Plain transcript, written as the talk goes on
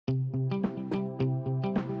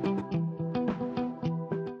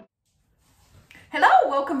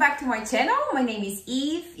welcome back to my channel. My name is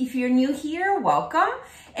Eve. If you're new here, welcome.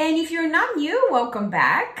 And if you're not new, welcome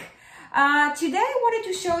back. Today I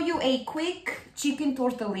wanted to show you a quick chicken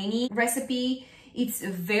tortellini recipe. It's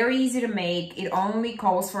very easy to make. It only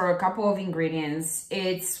calls for a couple of ingredients.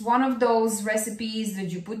 It's one of those recipes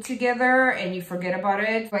that you put together and you forget about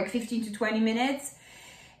it, like 15 to 20 minutes.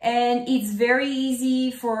 And it's very easy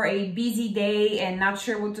for a busy day and not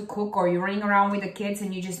sure what to cook, or you're running around with the kids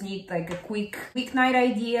and you just need like a quick weeknight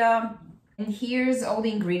idea. And here's all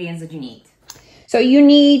the ingredients that you need. So you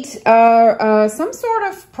need some sort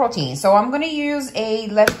of protein. So I'm gonna use a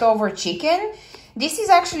leftover chicken. This is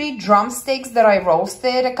actually drumsticks that I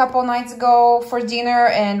roasted a couple nights ago for dinner,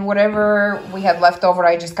 and whatever we had left over,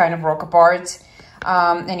 I just kind of broke apart.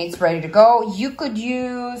 And it's ready to go. You could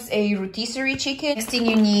use a rotisserie chicken. Next thing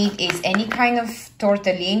you need is any kind of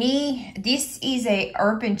tortellini. This is a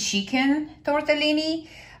urban chicken tortellini.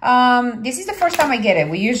 This is the first time I get it.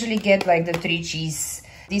 We usually get like the 3 cheese.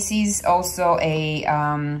 This is also a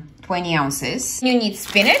 20 ounces. You need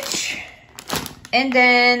spinach and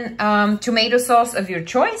then tomato sauce of your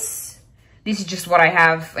choice. This is just what I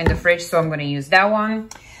have in the fridge, so I'm gonna use that one.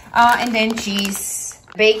 And then cheese.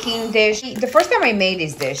 Baking dish. The first time I made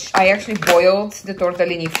this dish, I actually boiled the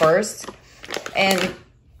tortellini first and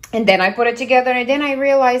then I put it together, and then I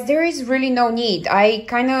realized there is really no need. I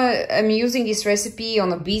kind of am using this recipe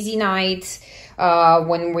on a busy night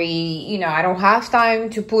when I don't have time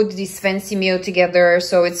to put this fancy meal together.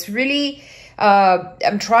 So it's really,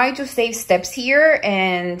 I'm trying to save steps here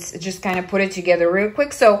and just kind of put it together real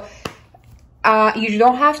quick. So you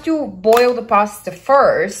don't have to boil the pasta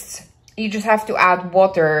first. You just have to add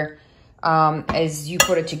water as you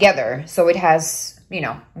put it together, so it has,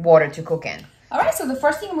 water to cook in. All right, so the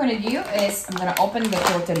first thing I'm going to do is I'm going to open the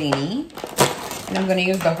tortellini, and I'm going to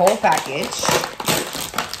use the whole package,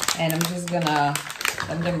 and I'm just going to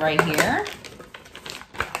put them right here.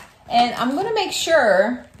 And I'm going to make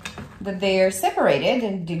sure that they're separated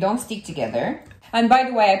and they don't stick together. And by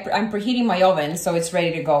the way, I'm preheating my oven, so it's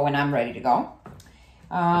ready to go when I'm ready to go.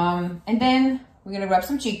 And then we're going to grab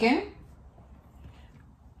some chicken.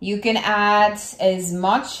 You can add as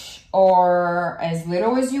much or as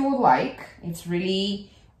little as you would like. It's really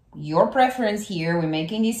your preference here. We're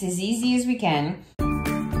making this as easy as we can.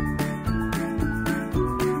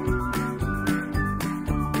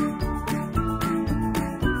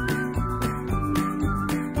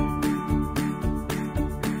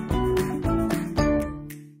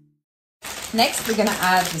 Next, we're gonna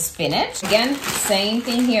add the spinach. Again, same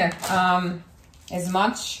thing here. As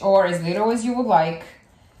much or as little as you would like.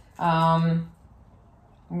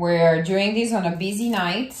 We're doing this on a busy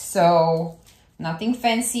night, so nothing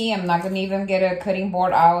fancy. I'm not gonna even get a cutting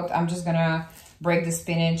board out. I'm just gonna break the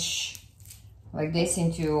spinach like this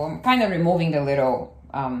into, I'm kind of removing the little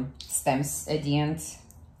stems at the end.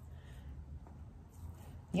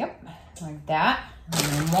 Yep, like that. A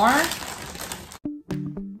little more.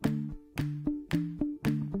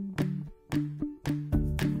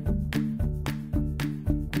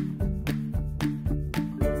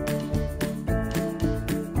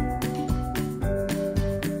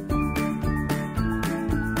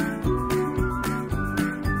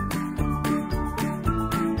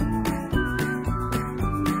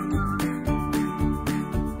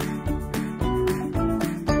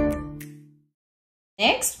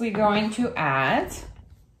 Next, we're going to add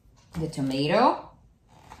the tomato.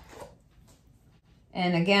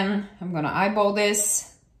 And again, I'm gonna eyeball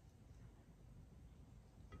this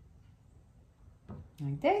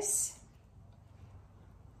like this.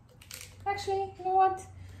 Actually, you know what?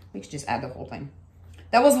 We should just add the whole thing.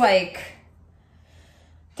 That was like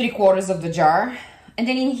 3/4 of the jar. And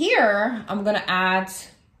then in here, I'm gonna add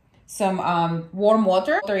some warm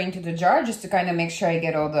water into the jar just to kind of make sure I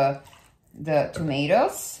get all the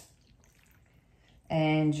tomatoes,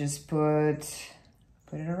 and just put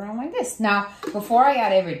it around like this. Now, before I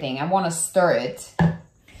add everything, I want to stir it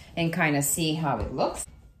and kind of see how it looks.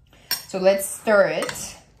 So let's stir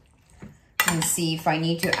it and see if I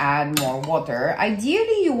need to add more water.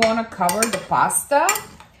 Ideally, you want to cover the pasta,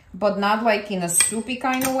 but not like in a soupy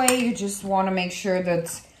kind of way. You just want to make sure that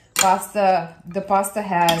the pasta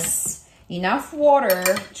has enough water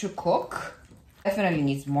to cook. Definitely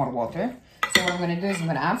needs more water. So what I'm going to do is I'm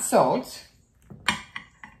going to add salt.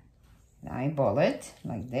 Eyeball it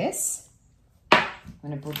like this. I'm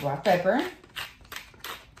going to put black pepper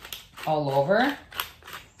all over. I'm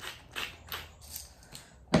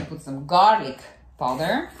going to put some garlic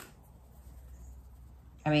powder.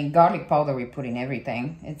 I mean, garlic powder we put in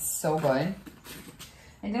everything. It's so good.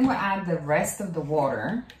 And then we'll add the rest of the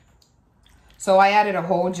water. So I added a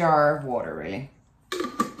whole jar of water, really.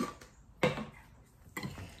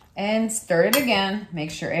 and stir it again.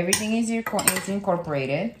 Make sure everything is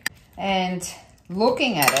incorporated. And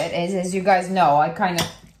looking at it, as you guys know, I kind of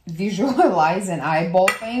visualize and eyeball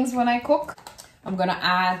things when I cook. I'm gonna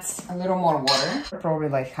add a little more water, probably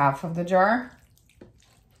like half of the jar.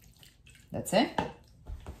 That's it.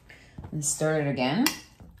 And stir it again.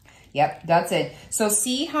 Yep, that's it. So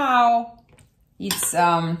see how it's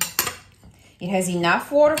it has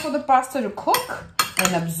enough water for the pasta to cook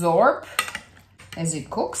and absorb as it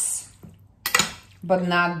cooks, but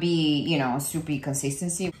not be, you know, soupy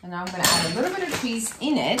consistency. And now I'm gonna add a little bit of cheese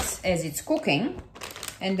in it as it's cooking.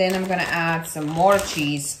 And then I'm gonna add some more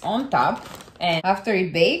cheese on top. And after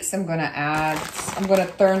it bakes, I'm gonna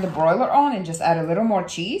turn the broiler on and just add a little more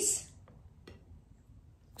cheese.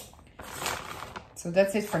 So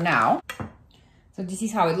that's it for now. So this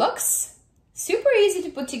is how it looks. Super easy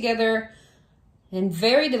to put together and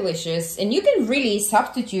very delicious. And you can really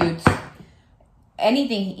substitute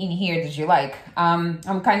anything in here that you like.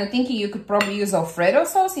 I'm kind of thinking you could probably use Alfredo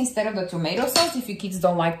sauce instead of the tomato sauce if your kids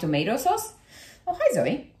don't like tomato sauce. Oh, hi,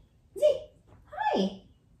 Zoe. Zee, hi.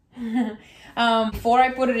 Before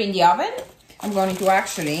I put it in the oven, I'm going to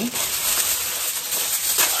actually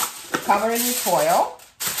cover it with foil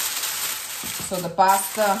so the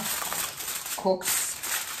pasta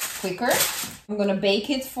cooks quicker. I'm going to bake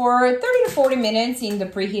it for 30 to 40 minutes in the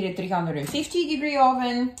preheated 350-degree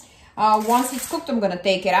oven. Once it's cooked, I'm going to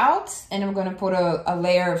take it out and I'm going to put a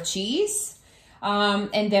layer of cheese.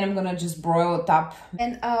 And then I'm going to just broil the top.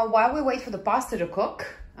 And while we wait for the pasta to cook,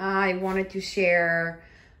 I wanted to share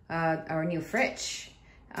our new fridge.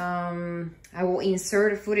 I will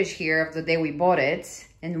insert a footage here of the day we bought it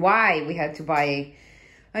and why we had to buy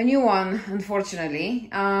a new one, unfortunately.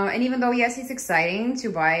 And even though, yes, it's exciting to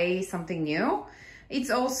buy something new, it's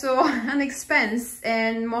also an expense.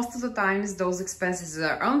 And most of the times those expenses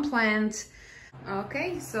are unplanned.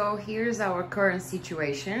 Okay, so here's our current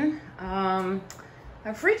situation. Our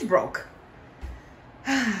fridge broke.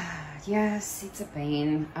 Yes, it's a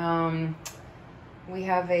pain. We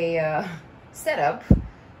have a setup.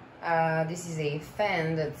 This is a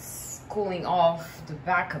fan that's cooling off the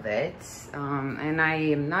back of it. And I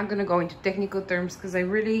am not gonna go into technical terms because I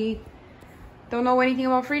really don't know anything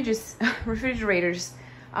about fridges, refrigerators.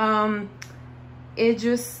 It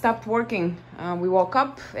just stopped working. We woke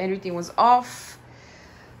up, everything was off.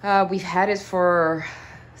 We've had it for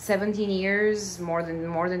 17 years, more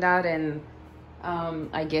than that, and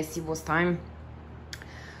I guess it was time.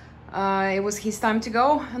 It was his time to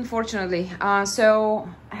go, unfortunately. So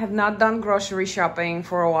I have not done grocery shopping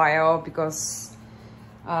for a while because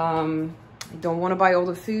I don't want to buy all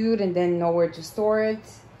the food and then nowhere to store it.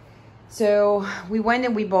 So we went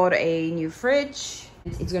and we bought a new fridge.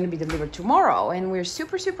 It's going to be delivered tomorrow and we're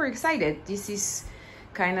super excited. This is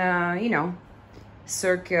kind of, you know,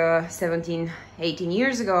 circa 18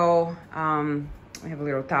 years ago. I have a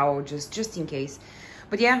little towel just in case.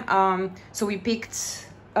 But yeah, so we picked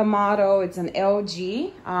a model. It's an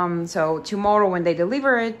LG. So tomorrow when they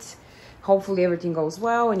deliver it, hopefully everything goes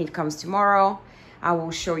well and it comes tomorrow, I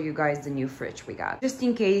will show you guys the new fridge we got. Just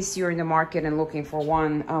in case you're in the market and looking for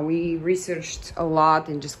one, we researched a lot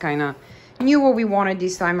and just kind of knew what we wanted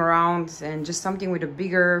this time around, and just something with a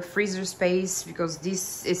bigger freezer space because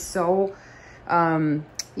this is so,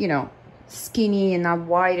 you know, skinny and not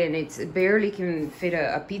wide, and it barely can fit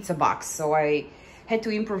a pizza box. So I had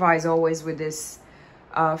to improvise always with this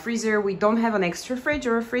freezer. We don't have an extra fridge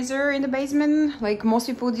or a freezer in the basement like most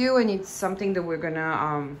people do, and it's something that we're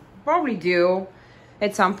gonna probably do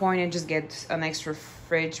at some point and just get an extra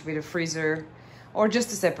fridge with a freezer or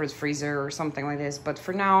just a separate freezer or something like this. But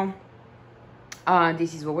for now,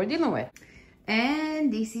 this is what we're dealing with.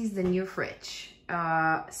 And this is the new fridge.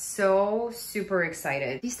 So super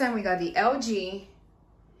excited. This time we got the LG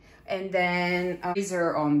and then a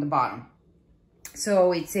freezer on the bottom.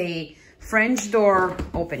 So it's a French door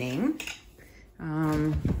opening.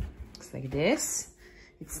 Looks like this.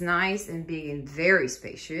 It's nice and big and very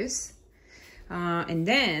spacious. And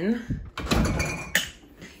then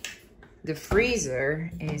the freezer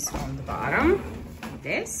is on the bottom like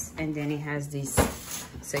this, and then it has this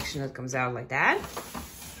section that comes out like that.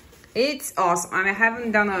 It's awesome. I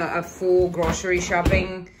haven't done a full grocery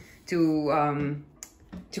shopping to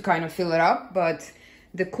kind of fill it up, but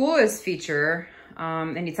the coolest feature,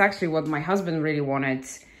 and it's actually what my husband really wanted,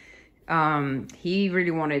 he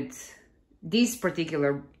really wanted this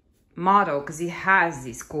particular model because it has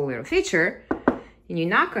this cool little feature. And you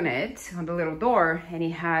knock on it, on the little door, and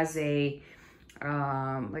it has a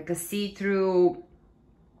like a see-through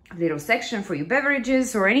little section for your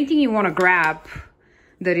beverages or anything you want to grab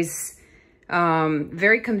that is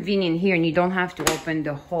Very convenient here, and you don't have to open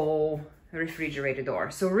the whole refrigerator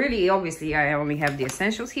door. So really, obviously, I only have the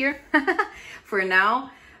essentials here for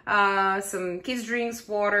now. Some kids drinks,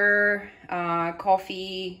 water,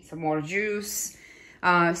 coffee, some more juice.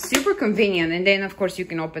 Super convenient. And then of course you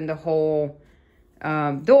can open the whole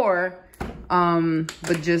door,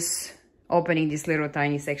 but just opening this little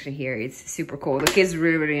tiny section here, it's super cool. The kids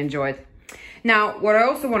really enjoy it. Now, what I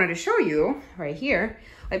also wanted to show you right here,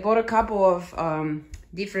 I bought a couple of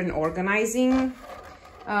different organizing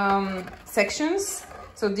sections.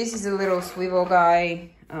 So this is a little swivel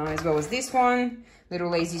guy, as well as this one, little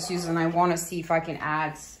lazy Susan. I want to see if I can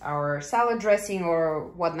add our salad dressing or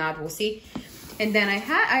whatnot. We'll see. And then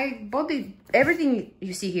I bought everything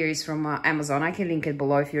you see here is from Amazon. I can link it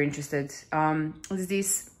below if you're interested. It's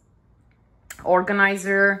these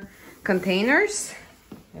organizer containers.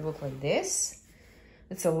 They look like this.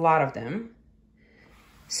 It's a lot of them.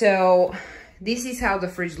 So this is how the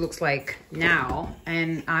fridge looks like now,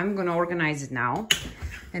 and I'm gonna organize it now,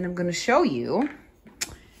 and I'm gonna show you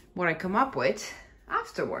what I come up with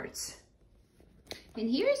afterwards. And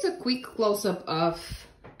here's a quick close-up of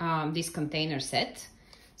this container set.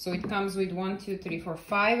 So it comes with 1, 2, 3, 4,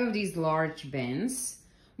 5 of these large bins,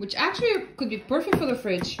 which actually could be perfect for the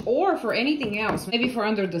fridge or for anything else. Maybe for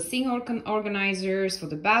under the sink organizers, for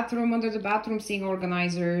the bathroom, under the bathroom sink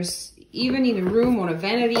organizers, even in a room on a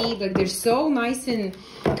vanity. Like, they're so nice and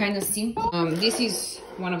kind of simple. This is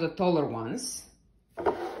one of the taller ones.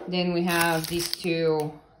 Then we have these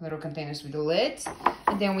two little containers with the lid.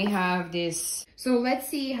 And then we have this. So let's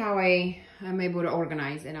see how I'm able to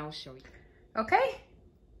organize, and I'll show you. Okay.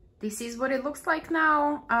 This is what it looks like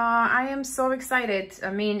now. I am so excited.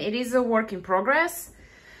 I mean, it is a work in progress.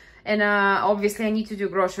 And obviously I need to do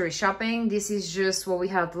grocery shopping. This is just what we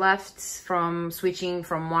have left from switching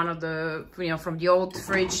from one of the, from the old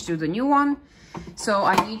fridge to the new one. So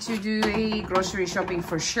I need to do a grocery shopping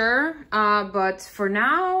for sure. But for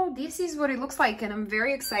now, this is what it looks like, and I'm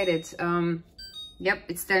very excited. Yep,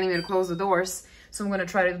 it's telling me to close the doors. So I'm gonna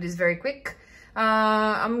try to do this very quick.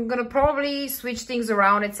 I'm gonna probably switch things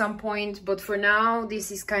around at some point, but for now,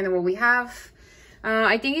 this is kind of what we have.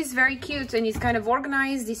 I think it's very cute and it's kind of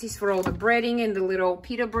organized. This is for all the breading and the little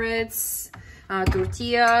pita breads,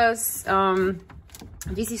 tortillas.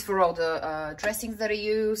 This is for all the dressings that I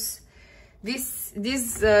use. These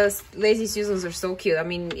lazy Susans are so cute. I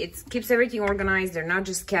mean, it keeps everything organized. They're not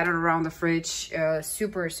just scattered around the fridge.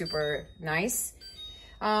 Super, super nice.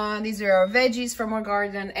 These are our veggies from our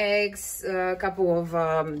garden, eggs, a couple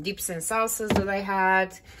of dips and salsas that I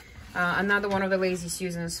had. Another one of the lazy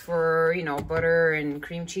Susans for, butter and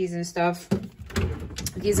cream cheese and stuff.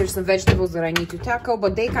 These are some vegetables that I need to tackle,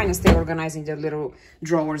 but they kind of stay organized in their little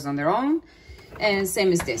drawers on their own. And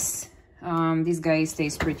same as this. This guy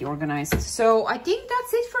stays pretty organized. So I think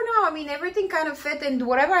that's it for now. I mean, everything kind of fit, and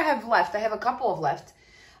whatever I have left, I have a couple of left.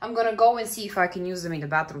 I'm gonna go and see if I can use them in the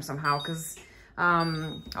bathroom somehow, because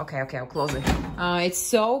okay, I'll close it. It's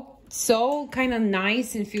so kind of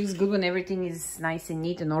nice and feels good when everything is nice and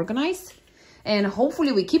neat and organized, and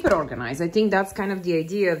hopefully we keep it organized. I think that's kind of the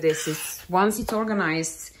idea of this, is once it's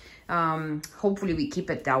organized, hopefully we keep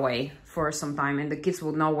it that way for some time, and the kids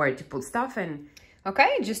will know where to put stuff. And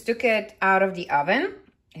okay, just took it out of the oven.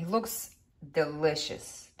 It looks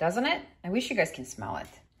delicious, doesn't it? I wish you guys can smell it.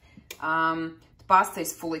 The pasta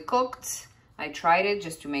is fully cooked. I tried it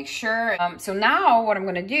just to make sure. So now what I'm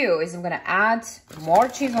gonna do is I'm gonna add more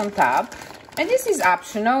cheese on top. And this is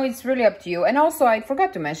optional, it's really up to you. And also, I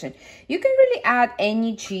forgot to mention, you can really add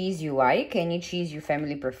any cheese you like, any cheese your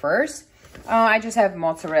family prefers. I just have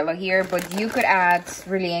mozzarella here, but you could add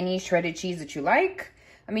really any shredded cheese that you like.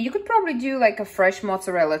 I mean, you could probably do like a fresh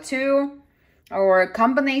mozzarella too, or a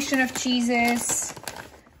combination of cheeses.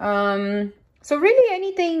 So really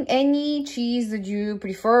anything, any cheese that you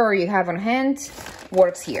prefer or you have on hand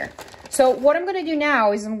works here. So what I'm gonna do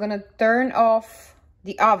now is I'm gonna turn off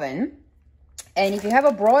the oven. And if you have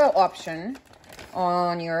a broil option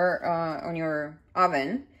on your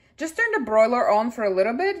oven, just turn the broiler on for a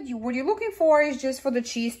little bit. What you're looking for is just for the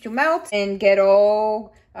cheese to melt and get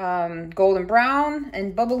all golden brown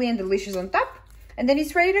and bubbly and delicious on top. And then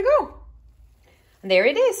it's ready to go. And there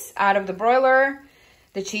it is, out of the broiler.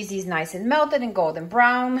 The cheese is nice and melted and golden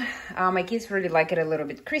brown. My kids really like it a little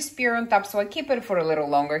bit crispier on top, so I keep it for a little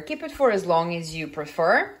longer. Keep it for as long as you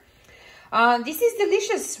prefer. This is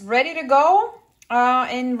delicious, ready to go,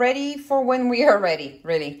 and ready for when we are ready,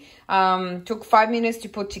 really. Took 5 minutes to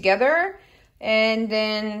put together, and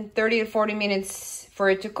then 30 to 40 minutes for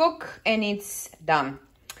it to cook, and it's done.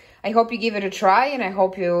 I hope you give it a try, and I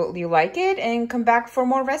hope you like it, and come back for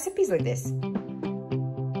more recipes like this.